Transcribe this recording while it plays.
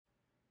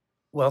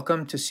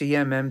Welcome to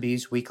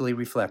CMMB's Weekly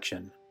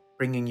Reflection,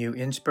 bringing you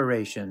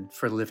inspiration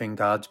for living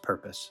God's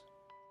purpose.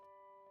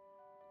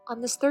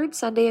 On this third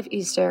Sunday of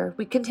Easter,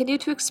 we continue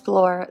to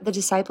explore the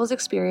disciples'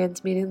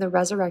 experience meeting the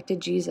resurrected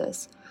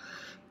Jesus.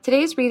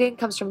 Today's reading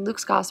comes from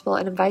Luke's Gospel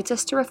and invites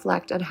us to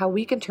reflect on how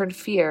we can turn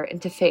fear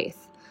into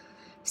faith.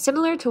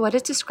 Similar to what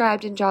is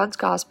described in John's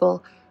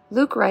Gospel,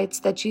 Luke writes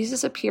that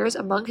Jesus appears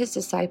among his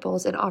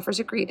disciples and offers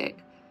a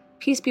greeting.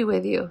 "Peace be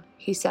with you,"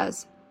 he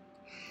says.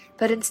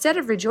 But instead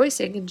of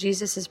rejoicing in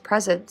Jesus'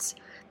 presence,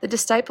 the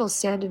disciples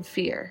stand in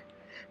fear,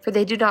 for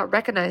they do not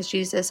recognize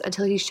Jesus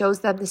until he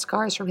shows them the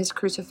scars from his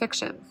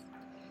crucifixion.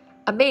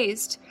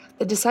 Amazed,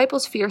 the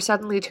disciples' fear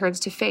suddenly turns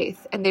to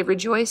faith, and they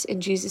rejoice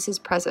in Jesus'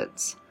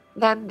 presence.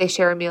 Then they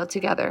share a meal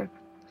together.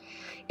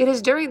 It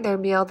is during their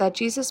meal that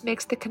Jesus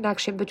makes the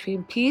connection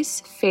between peace,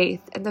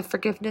 faith, and the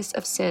forgiveness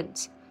of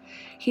sins.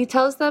 He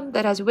tells them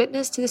that as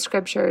witness to the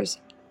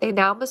Scriptures, they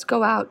now must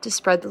go out to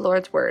spread the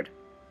Lord's word.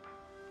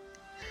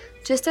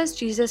 Just as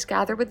Jesus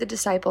gathered with the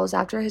disciples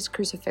after his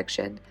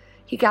crucifixion,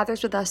 he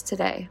gathers with us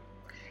today.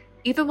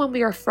 Even when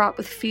we are fraught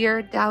with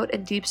fear, doubt,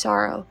 and deep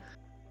sorrow,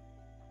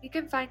 we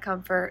can find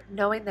comfort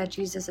knowing that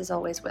Jesus is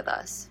always with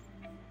us.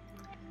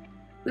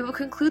 We will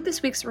conclude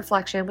this week's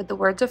reflection with the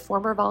words of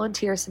former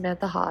volunteer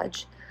Samantha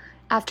Hodge.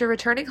 After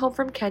returning home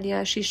from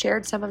Kenya, she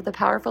shared some of the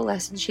powerful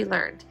lessons she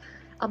learned,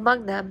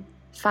 among them,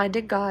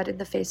 finding God in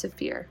the face of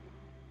fear.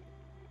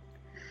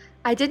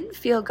 "I didn't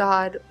feel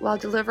God while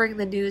delivering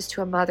the news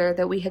to a mother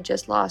that we had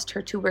just lost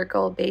her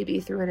 2-week-old baby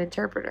through an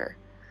interpreter.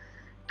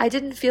 I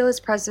didn't feel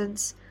his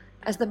presence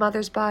as the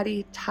mother's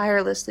body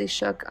tirelessly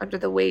shook under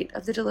the weight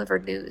of the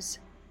delivered news.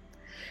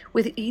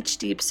 With each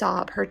deep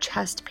sob, her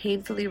chest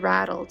painfully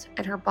rattled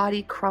and her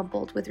body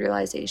crumpled with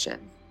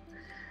realization.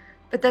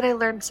 But then I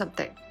learned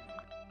something.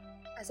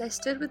 As I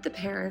stood with the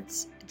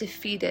parents,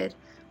 defeated,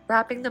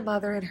 wrapping the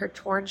mother in her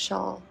torn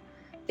shawl,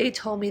 they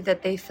told me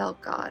that they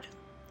felt God.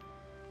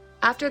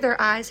 After their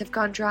eyes have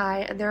gone dry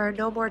and there are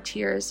no more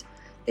tears,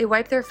 they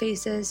wipe their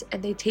faces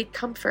and they take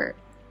comfort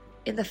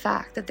in the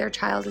fact that their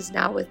child is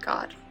now with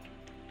God.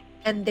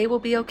 And they will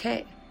be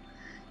okay.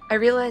 I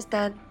realized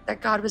then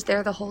that God was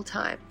there the whole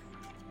time.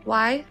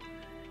 Why?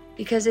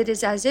 Because it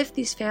is as if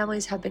these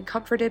families have been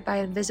comforted by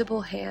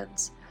invisible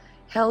hands,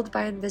 held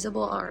by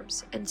invisible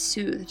arms, and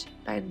soothed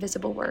by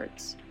invisible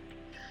words."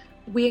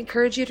 We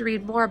encourage you to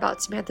read more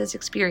about Samantha's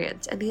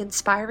experience and the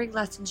inspiring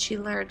lessons she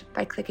learned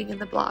by clicking in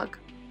the blog.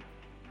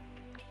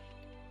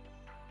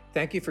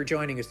 Thank you for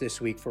joining us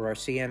this week for our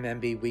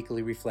CMMB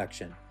Weekly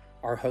Reflection.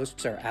 Our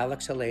hosts are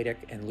Alex Haladic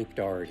and Luke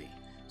Doherty.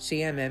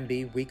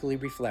 CMMB Weekly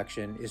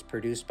Reflection is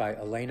produced by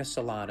Elena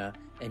Solana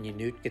and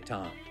Yanut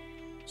Gatam.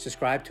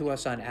 Subscribe to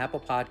us on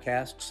Apple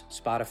Podcasts,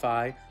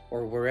 Spotify,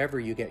 or wherever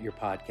you get your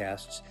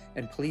podcasts,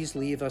 and please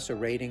leave us a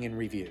rating and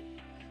review.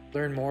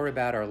 Learn more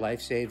about our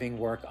life-saving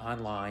work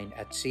online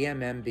at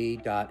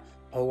cmmb.org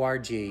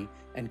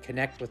and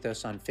connect with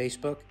us on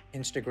Facebook,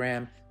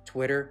 Instagram,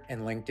 Twitter,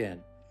 and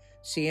LinkedIn.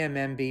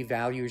 CMMB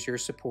values your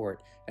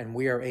support, and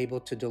we are able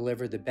to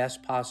deliver the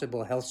best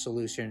possible health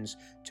solutions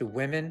to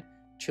women,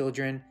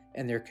 children,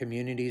 and their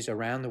communities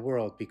around the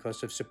world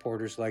because of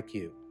supporters like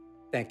you.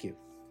 Thank you.